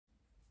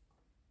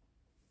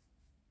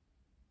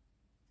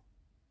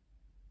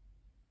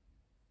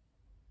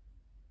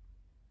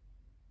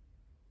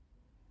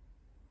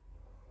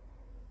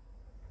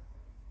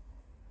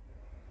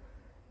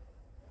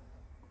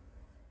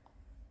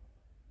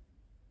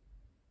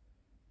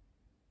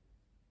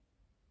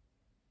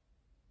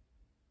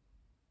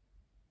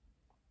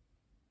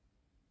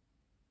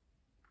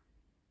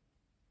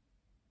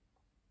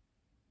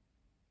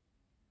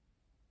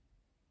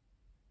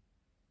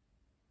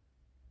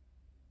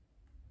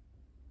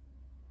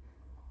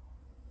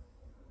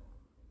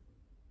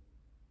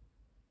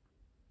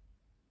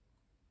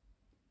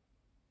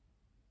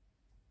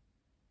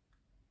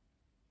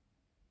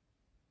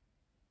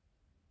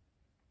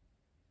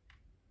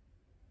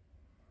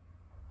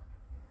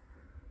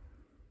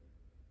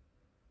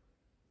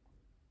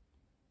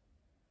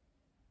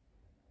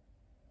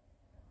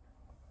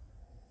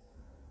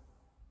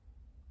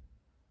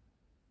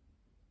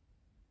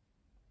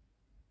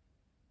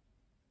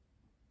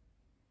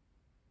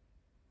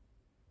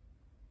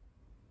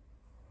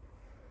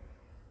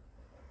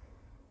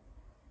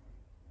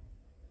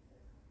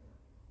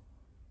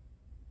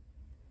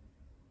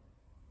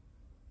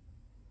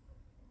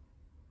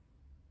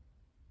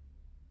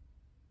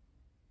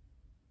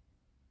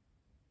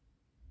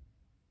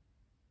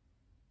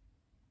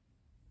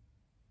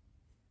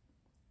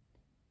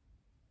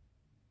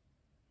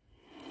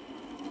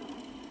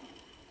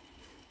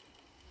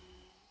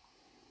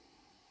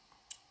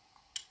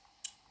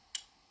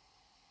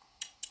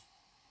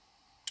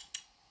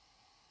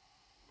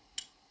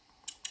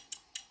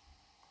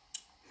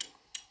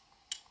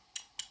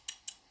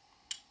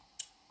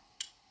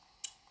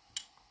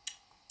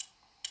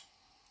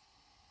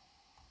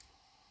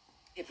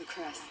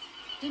crest.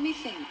 Let me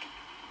think.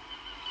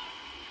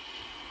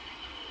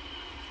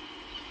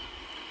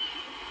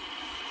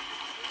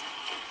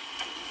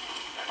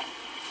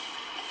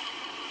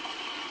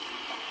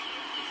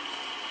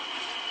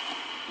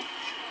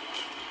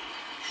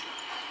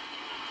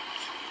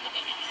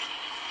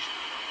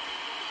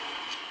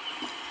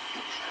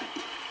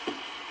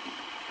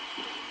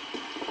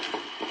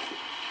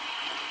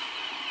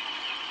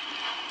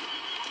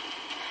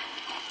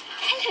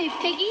 Hello,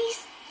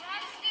 piggies.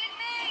 Roasted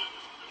meat!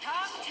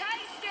 Come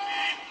taste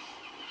it!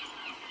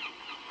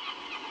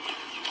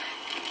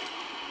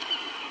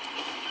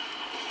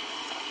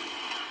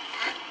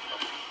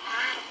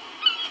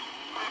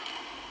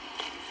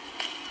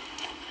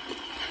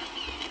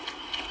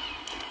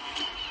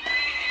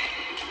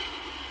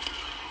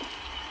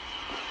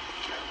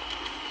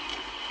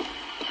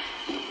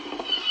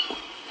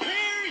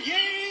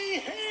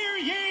 Hear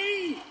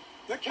ye!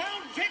 The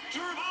Count Victor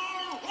of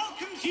Arles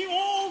welcomes you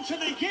all to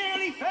the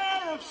yearly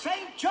fair of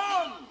St.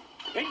 John.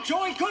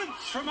 Enjoy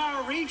goods from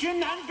our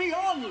region and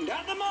beyond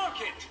at the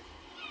market.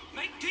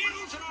 Make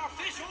deals at our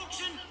fish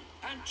auction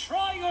and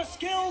try your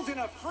skills in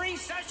a free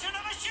session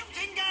of a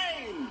shooting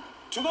game.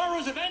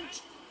 Tomorrow's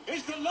event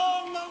is the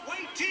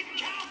long-awaited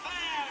cow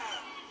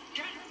fair.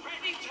 Get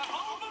ready to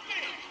hold a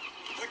bid.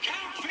 The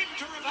Count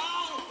Victor of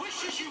Arles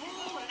wishes you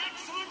all an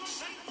excellent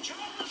St.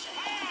 John's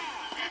fair.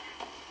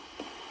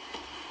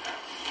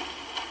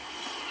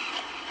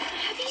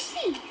 Have you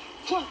seen?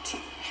 What?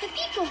 The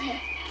people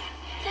here.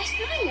 They're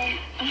smiling.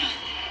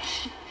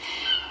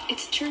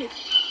 It's true.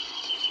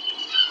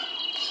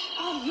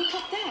 Oh, look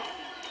up there.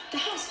 The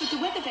house with the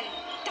weather vane.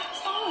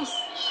 That's ours.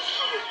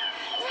 Oh,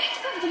 right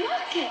above the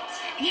market.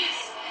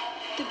 Yes.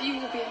 The view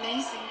will be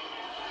amazing.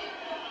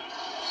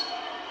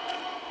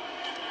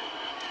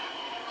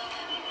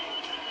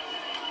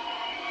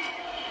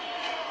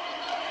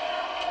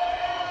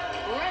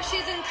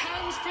 Brushes and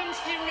combs from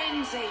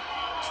Firenze.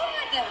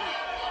 Try them.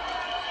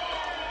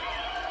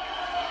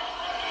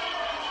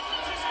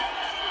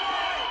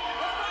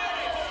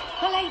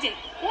 My lady,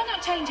 why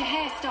not change your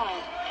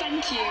hairstyle?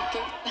 Thank you,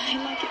 but I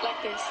like it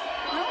like this.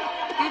 Oh,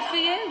 good for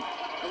you.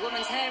 A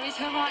woman's hair is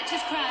her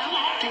righteous crown.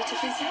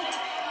 Beautifully said.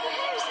 Your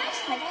hair is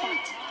nice like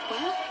that.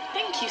 Well,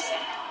 thank you,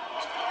 sir.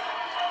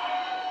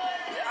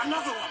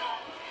 Another one.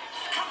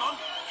 Come on.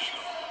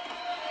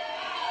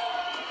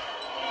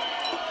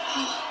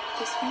 Oh,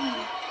 this wine.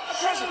 A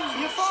present for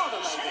your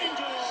father,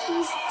 maybe.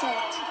 He's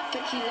dead.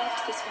 But he loved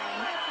this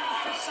wine.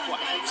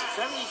 Well, he was a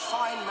very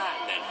fine man,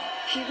 then.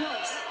 He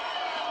was.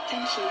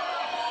 Thank you.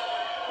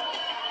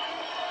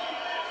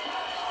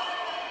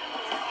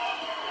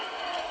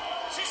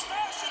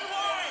 Cistercian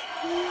wine!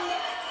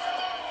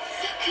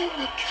 Look at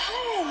the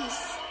colours.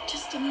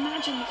 Just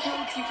imagine the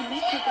clothes you can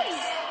make with this.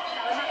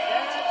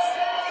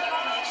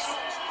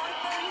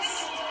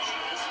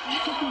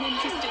 I'm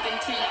interested in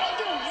tea.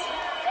 Roses.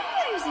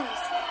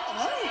 Primroses.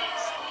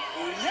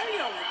 Oh, you know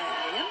you're a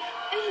Bavarian.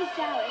 Only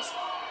flowers.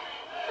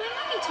 My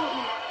mummy taught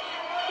me.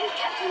 We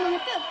kept them in a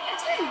book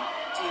at home.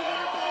 Do you want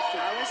to buy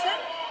flowers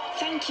then?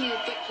 Thank you,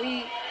 but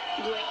we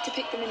like to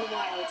pick them in the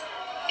wild.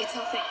 It's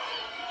our thing.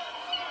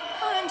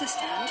 I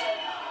understand.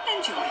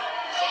 Enjoy.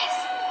 Yes.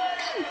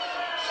 Come.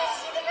 Let's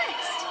see the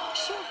rest.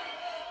 Sure.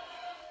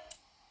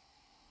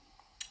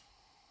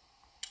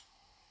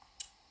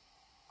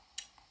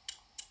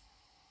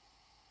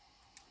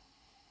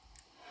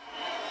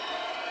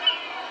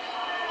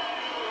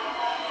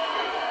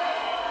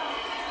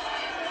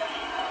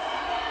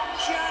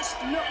 Just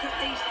look at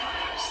these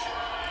colours.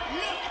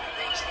 Look at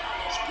these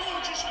colours.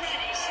 Gorgeous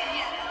reds and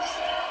yellows.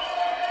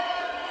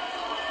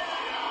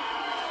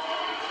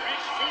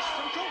 Fresh fish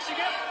from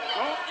Corsica.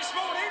 Caught this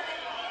morning.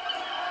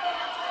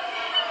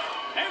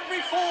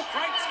 Every 4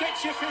 crates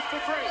gets you 5th for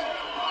free.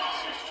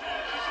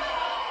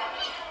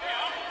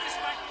 Yeah, this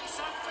making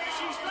some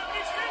fishies love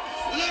his fins.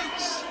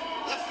 Luke's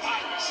the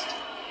finest.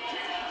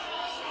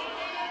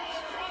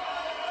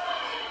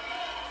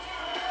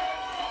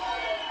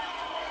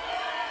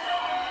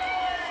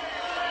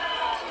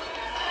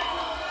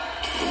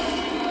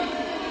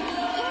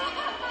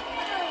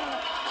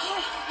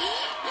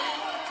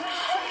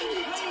 How can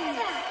you do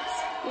that?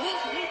 Well,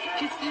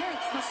 his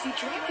parents must be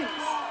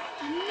dragons.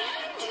 A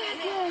man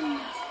dragon.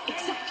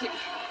 Exactly.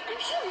 I'm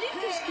sure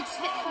Lucas could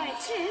spitfire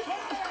too.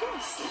 Of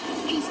course.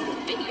 He's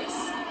perfidious.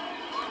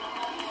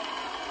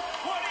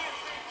 What do you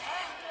think,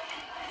 huh?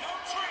 No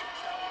trick.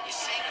 You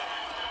see them?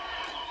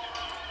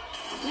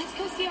 Let's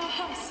go see our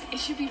house. It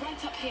should be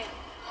right up here.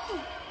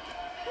 Oh,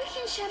 we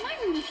can share my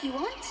room if you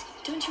want.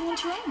 Don't you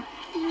want your own?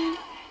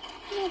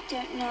 I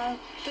don't know.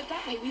 But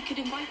that way we could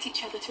invite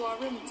each other to our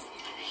rooms.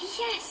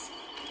 Yes.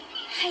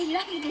 I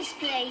love this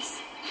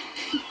place.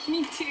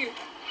 Me too.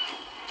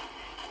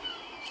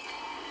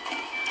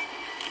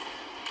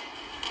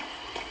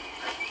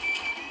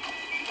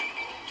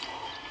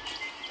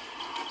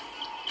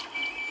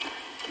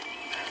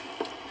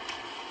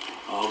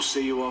 I'll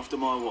see you after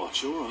my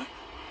watch, all right?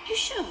 You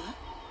sure?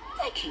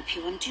 They keep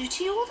you on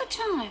duty all the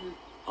time.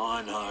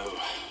 I know.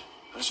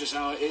 That's just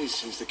how it is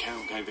since the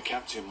Count gave the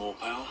captain more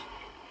power.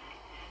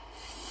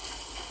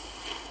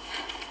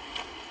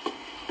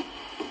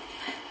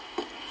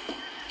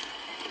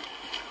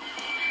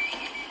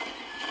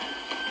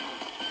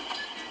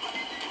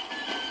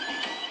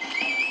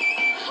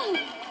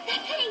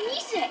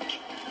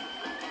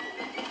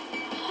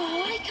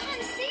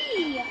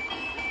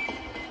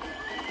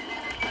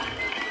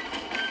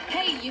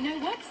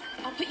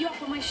 I'll put you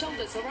up on my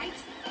shoulders, all right?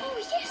 Oh,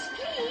 yes,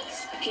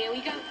 please. Here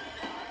we go.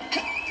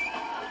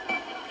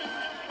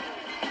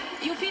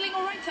 You're feeling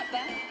all right up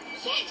there?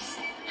 Yes,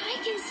 I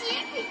can see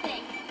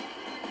everything.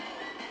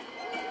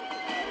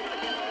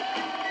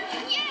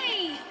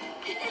 Yay!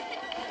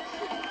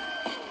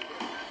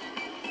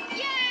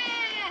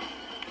 Yeah!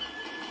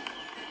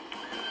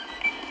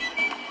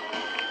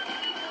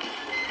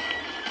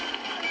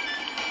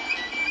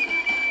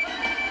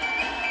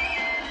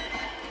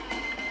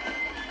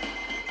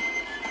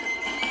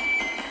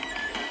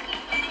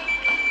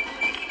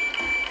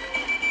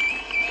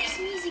 This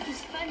music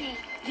is funny.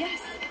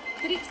 Yes,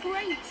 but it's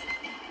great.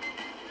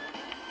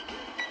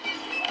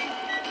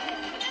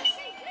 That's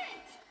so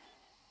good.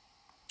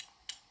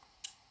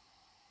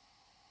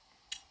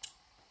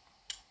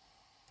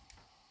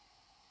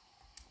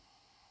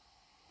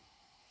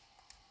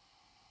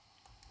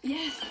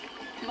 Yes,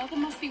 Mother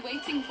must be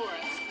waiting for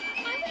us.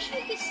 I wish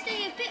we could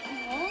stay a bit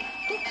more.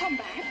 We'll come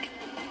back.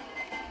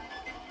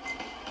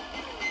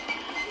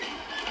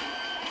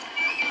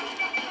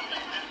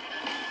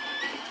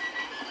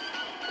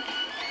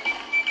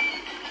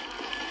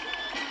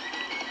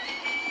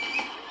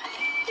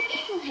 The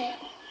people here,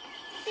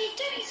 they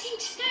don't seem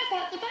to know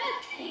about the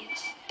bad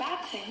things.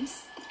 Bad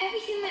things?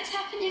 Everything that's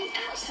happening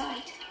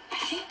outside. I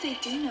think they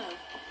do know.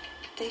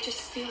 They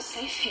just feel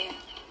safe here.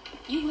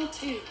 You will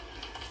too.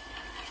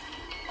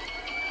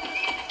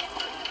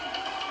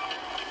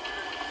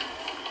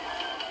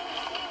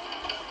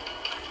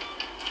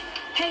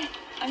 Hey,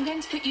 I'm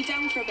going to put you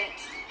down for a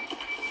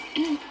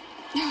bit.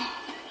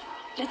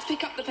 Let's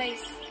pick up the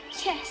pace.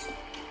 Yes,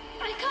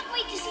 I can't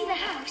wait to see the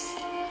house.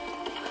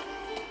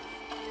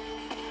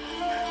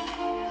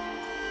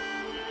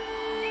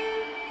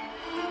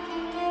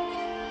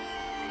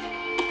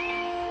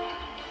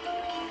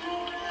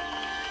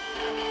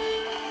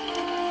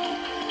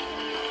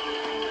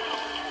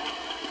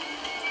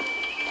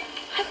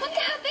 I wonder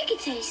how big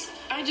it is.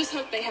 I just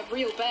hope they have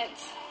real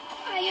beds.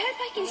 I hope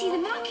I can see the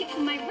market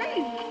from my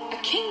room. A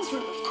king's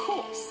room, of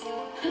course.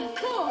 Of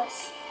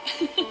course.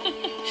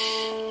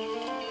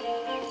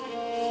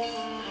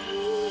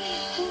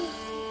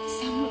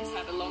 Someone's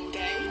had a long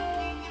day.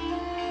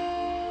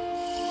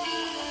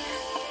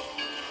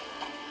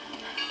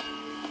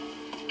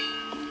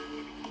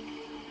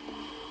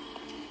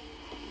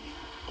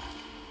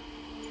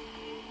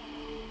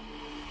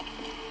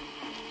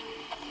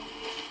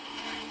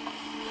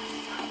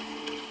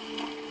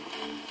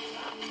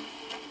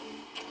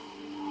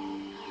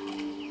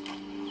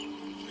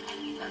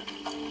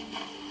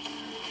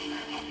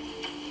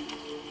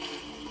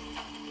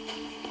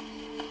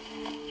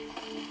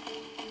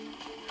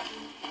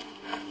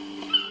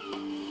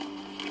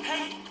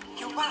 Hey,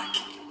 you're back.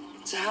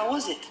 So how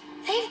was it?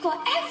 They've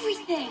got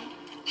everything.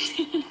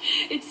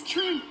 It's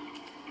true.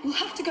 We'll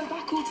have to go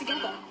back all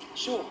together.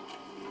 Sure.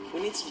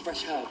 We need some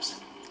fresh herbs.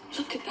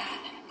 Look at that.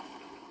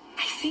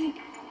 I think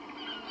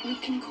we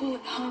can call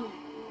it home.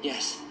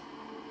 Yes.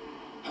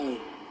 Home.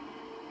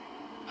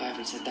 I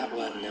haven't said that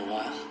word in a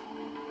while.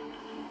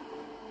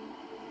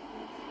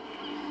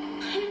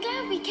 I'm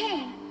glad we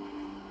came.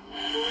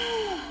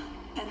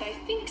 And I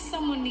think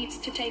someone needs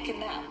to take a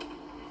nap.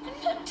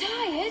 I'm not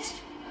tired.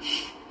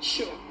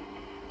 Sure.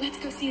 Let's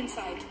go see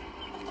inside.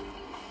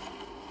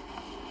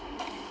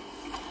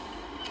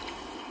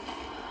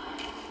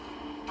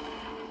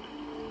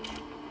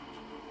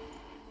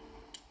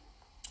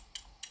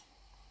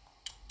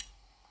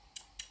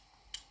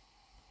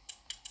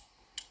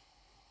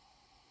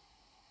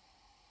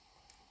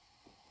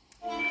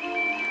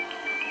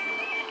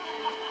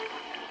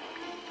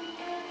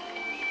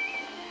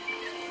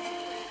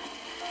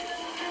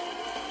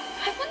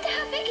 I wonder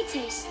how big it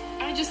is.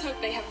 I just hope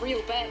they have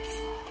real beds.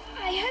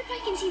 I hope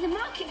I can see the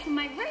market from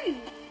my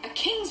room. A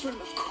king's room,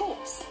 of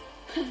course.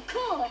 Of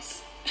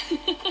course.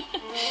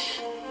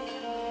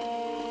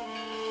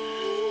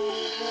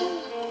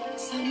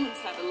 Someone's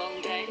had a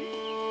long day.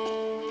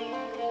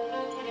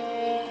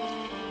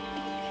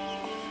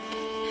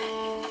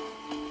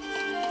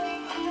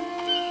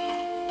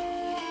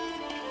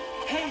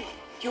 Hey,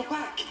 you're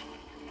back.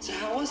 So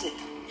how was it?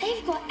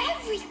 They've got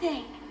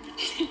everything.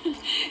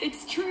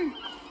 It's true.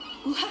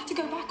 We'll have to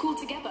go back all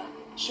together.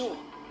 Sure.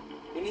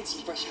 We need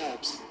some fresh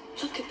herbs.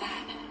 Look at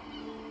that.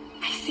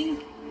 I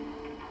think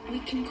we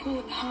can call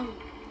it home.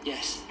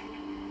 Yes.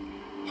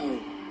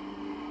 Home.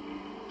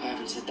 I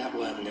haven't said that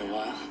word in a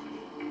while.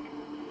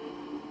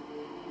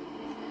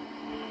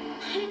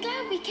 I'm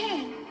glad we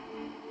came.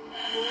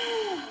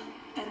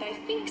 And I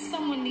think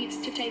someone needs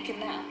to take a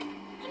nap.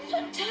 I'm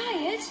not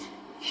tired.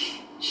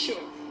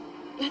 Sure.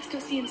 Let's go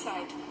see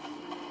inside.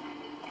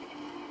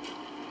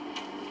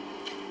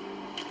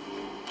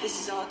 This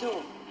is our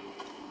door.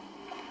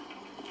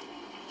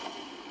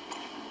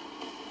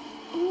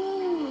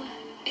 Ooh,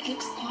 It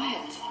looks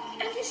quiet.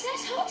 and it's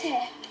less hot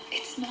here.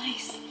 It's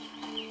nice.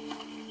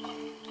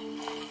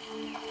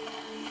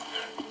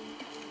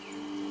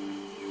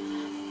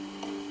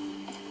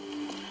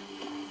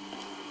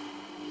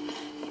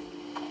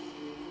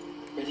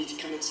 Ready to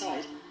come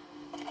inside?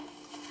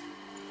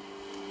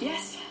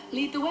 Yes,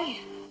 lead the way.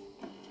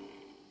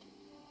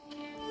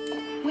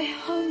 We're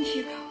home,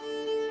 Hugo.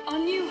 Our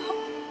new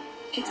home.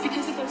 It's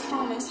because of those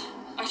farmers.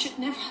 I should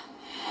never...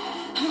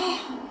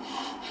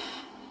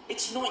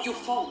 It's not your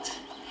fault.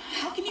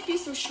 How can you be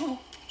so sure?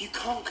 You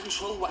can't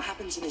control what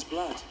happens in his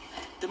blood.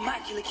 The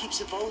macula keeps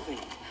evolving,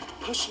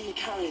 pushing the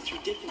carrier through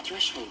different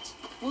thresholds.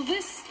 Will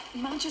this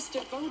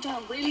Magister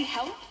Vaudin really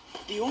help?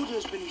 The Order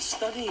has been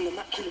studying the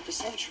macula for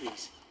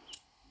centuries.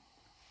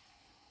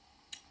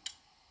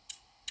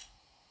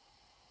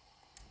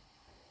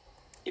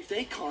 If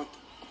they can't,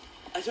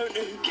 I don't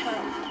know who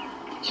can.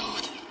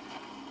 Lord,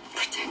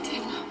 protect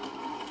him.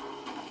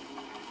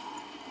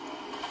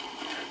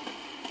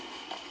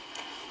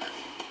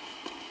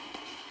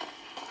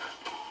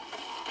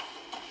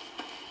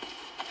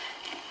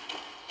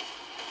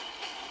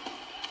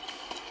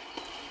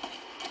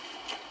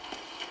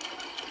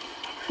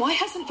 Why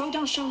hasn't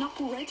Vaudin shown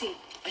up already?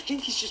 I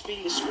think he's just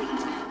being discreet.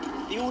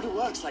 The Order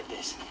works like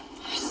this.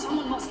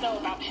 Someone must know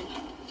about him.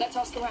 Let's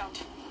ask around.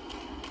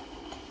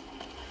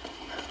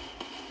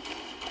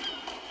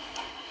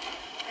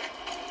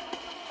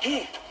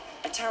 Here,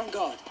 a town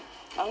guard.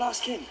 I'll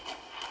ask him.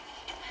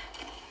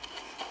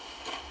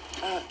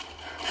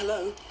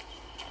 Hello?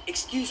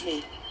 Excuse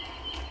me.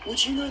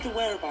 Would you know the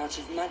whereabouts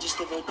of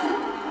Magister Vaudin?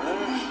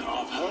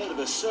 I've heard of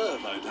a Sir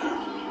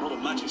Vaudin, not a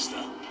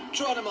Magister.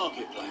 Try the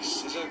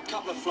marketplace. There's a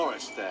couple of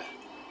florists there.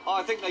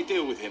 I think they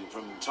deal with him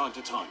from time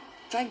to time.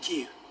 Thank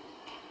you.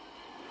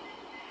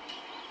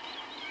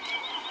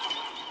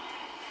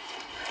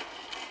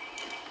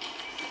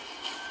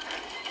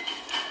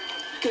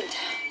 Good.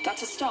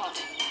 That's a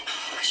start.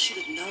 I should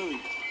have known.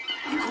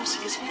 Of course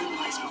he doesn't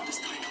realize Mother's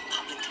title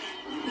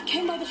publicly. We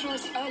came by the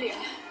florist earlier.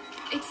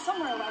 It's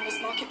somewhere around this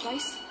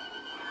marketplace.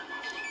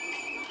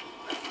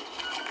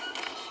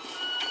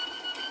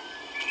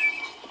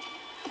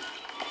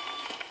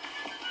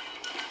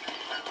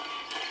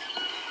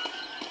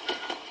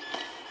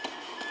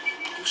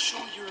 You're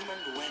sure you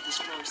remember where this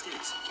florist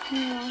is?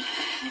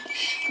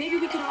 Maybe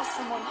we could ask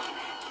someone.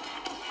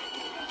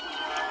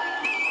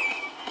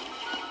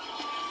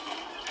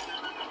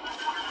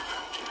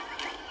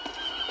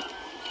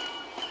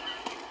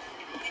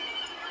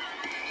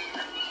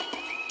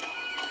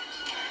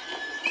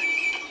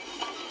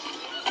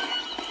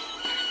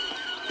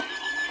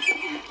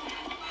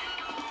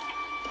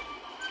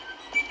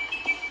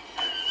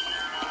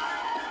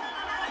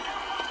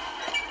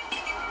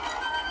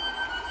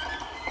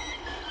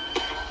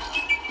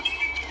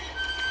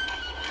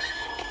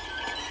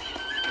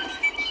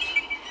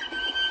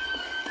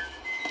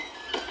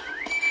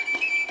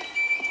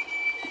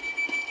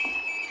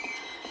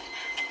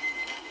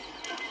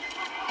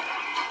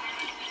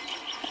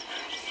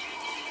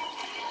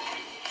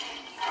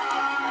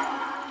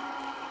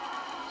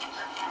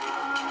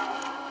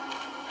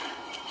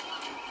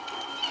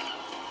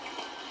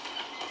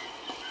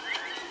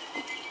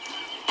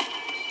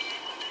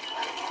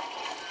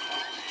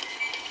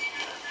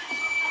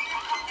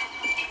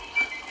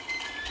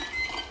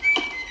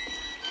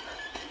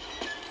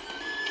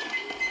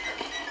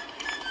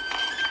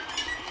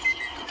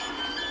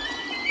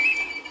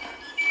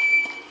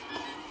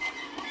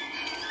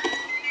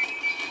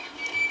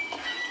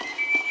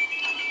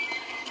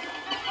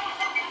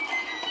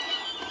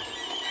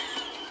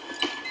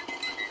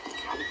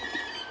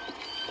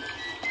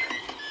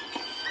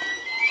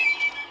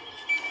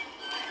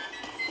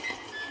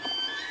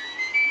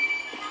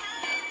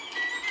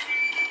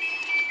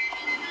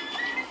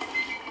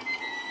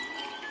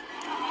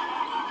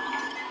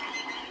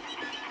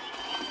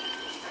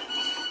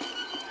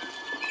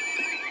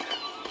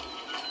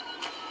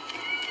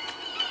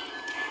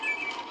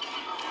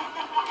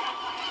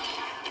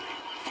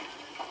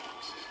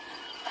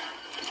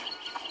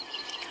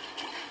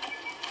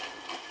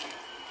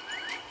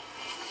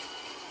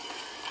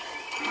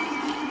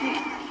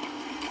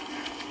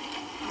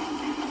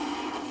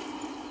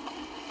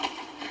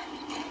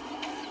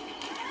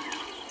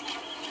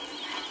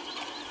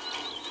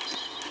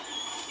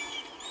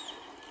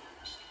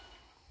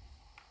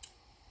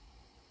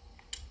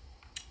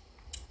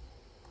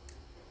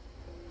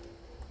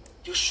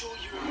 You're sure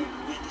you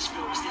remember where this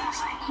florist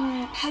is?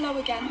 Hello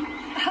again.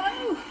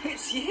 Oh,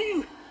 it's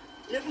you.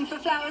 Looking for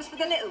flowers for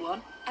the little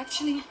one?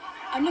 Actually,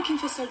 I'm looking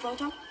for Sir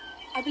Vaudin.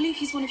 I believe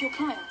he's one of your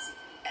clients.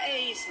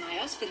 He's my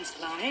husband's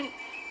client.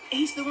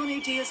 He's the one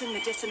who deals in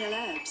medicinal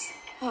herbs.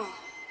 Oh,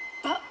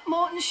 But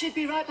Morton should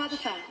be right by the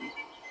fountain.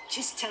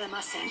 Just tell him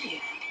I sent you.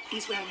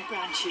 He's wearing a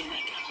brown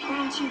tunic.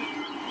 brown tunic.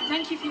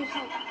 Thank you for your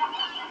help.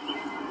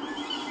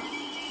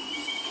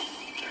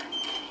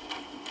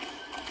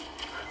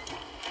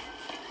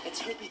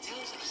 Let's hope he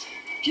tells us.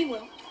 He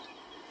will.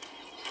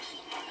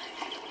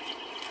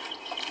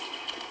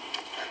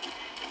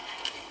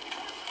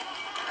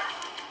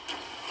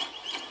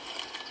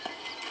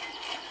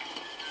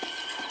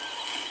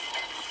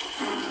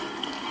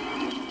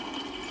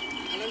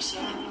 Hello, sir.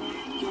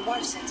 Your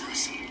wife sent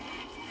us.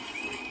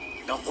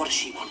 Now, what does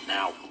she want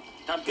now?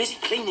 I'm busy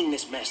cleaning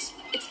this mess.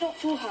 It's not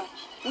for her.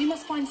 We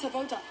must find Sir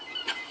Vaudin.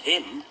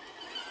 Him?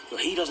 Well,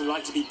 he doesn't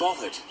like to be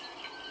bothered.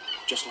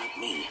 Just like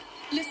me.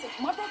 Listen,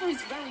 my brother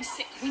is very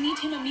sick. We need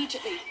him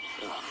immediately.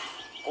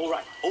 All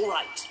right, all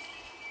right.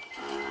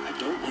 I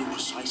don't know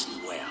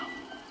precisely where,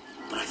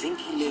 but I think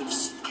he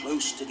lives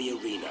close to the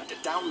arena,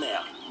 down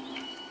there.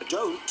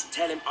 Don't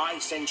tell him I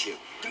sent you.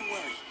 Don't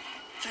worry.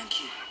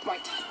 Thank you.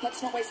 Right,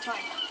 let's not waste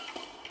time.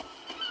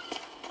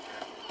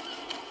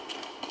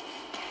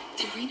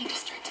 The arena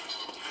district.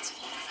 That's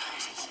a lot of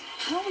houses.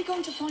 How are we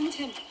going to find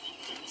him?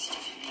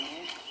 Stuff in the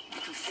air. I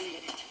can feel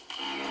it.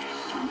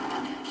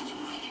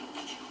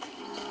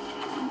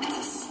 It's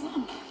a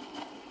slum.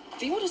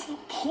 The order's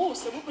not poor,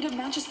 so what would a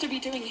magister be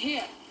doing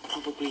here?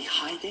 Probably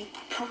hiding.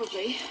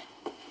 Probably.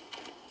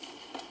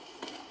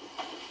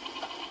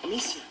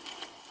 Amicia,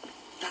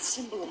 that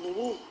symbol on the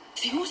wall.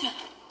 The order.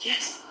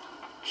 Yes,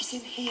 he's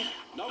in here.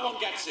 No one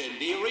gets in.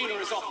 The arena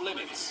is off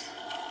limits.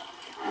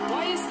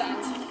 Why is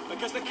that?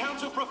 Because the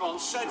Count of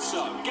Provence said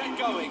so. Get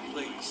going,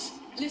 please.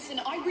 Listen,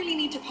 I really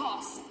need to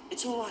pass.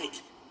 It's all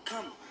right.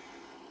 Come,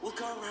 we'll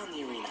go around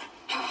the arena.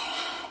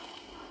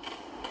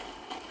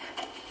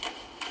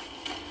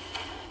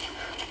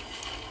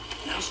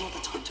 Now's not the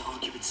time to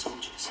argue with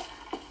soldiers.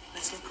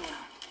 Let's look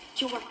around.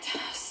 You're right.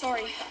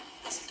 Sorry.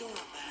 There's a door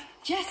up there.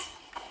 Yes.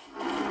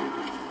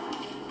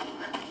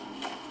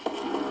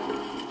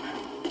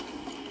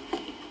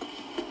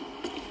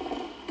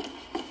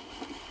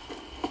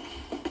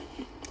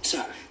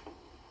 So,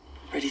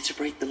 ready to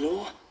break the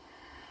law?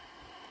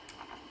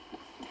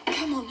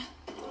 Come on.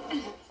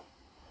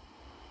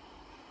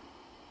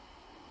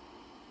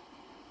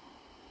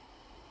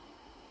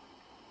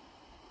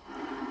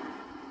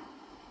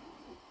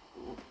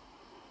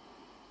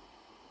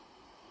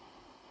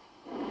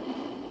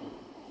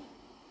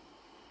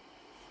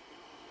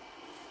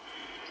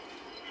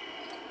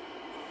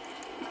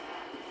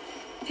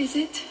 Is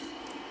it?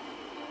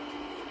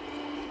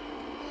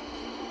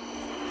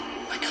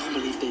 I can't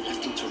believe they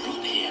left him to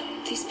rot here.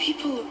 These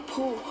people look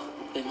poor.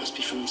 They must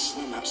be from the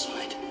slum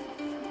outside.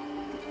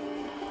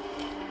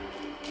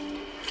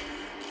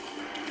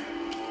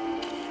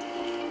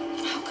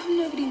 How come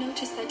nobody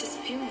noticed their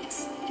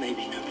disappearance?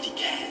 Maybe nobody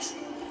cares.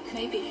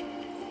 Maybe.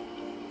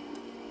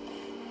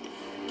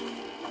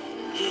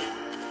 Here,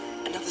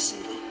 another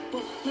symbol.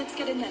 Well, let's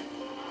get in there.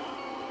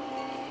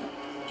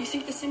 You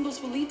think the symbols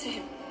will lead to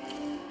him?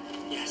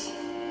 Yes.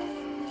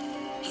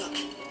 Look,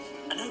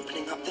 an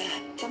opening up there.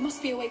 There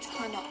must be a way to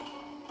climb up.